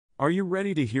Are you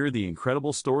ready to hear the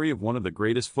incredible story of one of the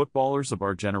greatest footballers of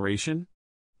our generation?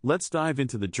 Let's dive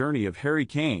into the journey of Harry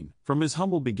Kane, from his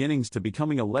humble beginnings to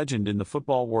becoming a legend in the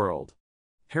football world.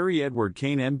 Harry Edward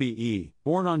Kane MBE,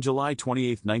 born on July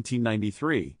 28,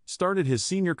 1993, started his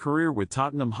senior career with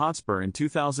Tottenham Hotspur in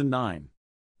 2009.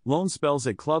 Loan spells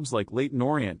at clubs like Leyton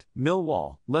Orient,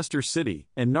 Millwall, Leicester City,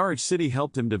 and Norwich City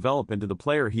helped him develop into the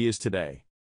player he is today.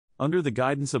 Under the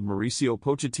guidance of Mauricio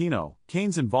Pochettino,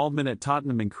 Kane's involvement at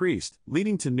Tottenham increased,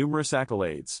 leading to numerous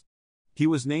accolades. He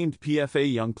was named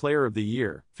PFA Young Player of the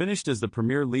Year, finished as the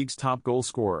Premier League's top goal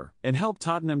scorer, and helped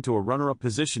Tottenham to a runner-up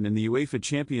position in the UEFA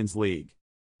Champions League.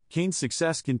 Kane's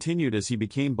success continued as he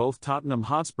became both Tottenham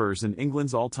Hotspur's and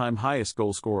England's all-time highest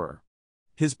goal scorer.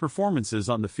 His performances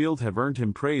on the field have earned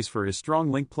him praise for his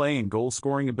strong link play and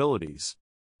goal-scoring abilities.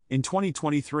 In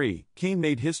 2023, Kane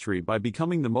made history by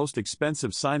becoming the most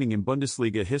expensive signing in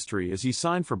Bundesliga history as he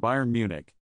signed for Bayern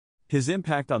Munich. His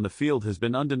impact on the field has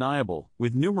been undeniable,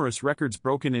 with numerous records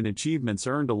broken and achievements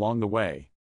earned along the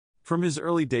way. From his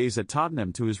early days at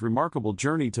Tottenham to his remarkable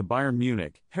journey to Bayern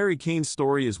Munich, Harry Kane's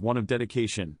story is one of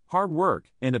dedication, hard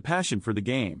work, and a passion for the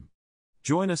game.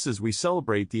 Join us as we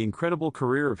celebrate the incredible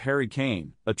career of Harry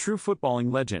Kane, a true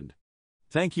footballing legend.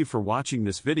 Thank you for watching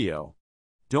this video.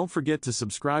 Don't forget to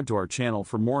subscribe to our channel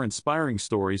for more inspiring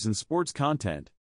stories and sports content.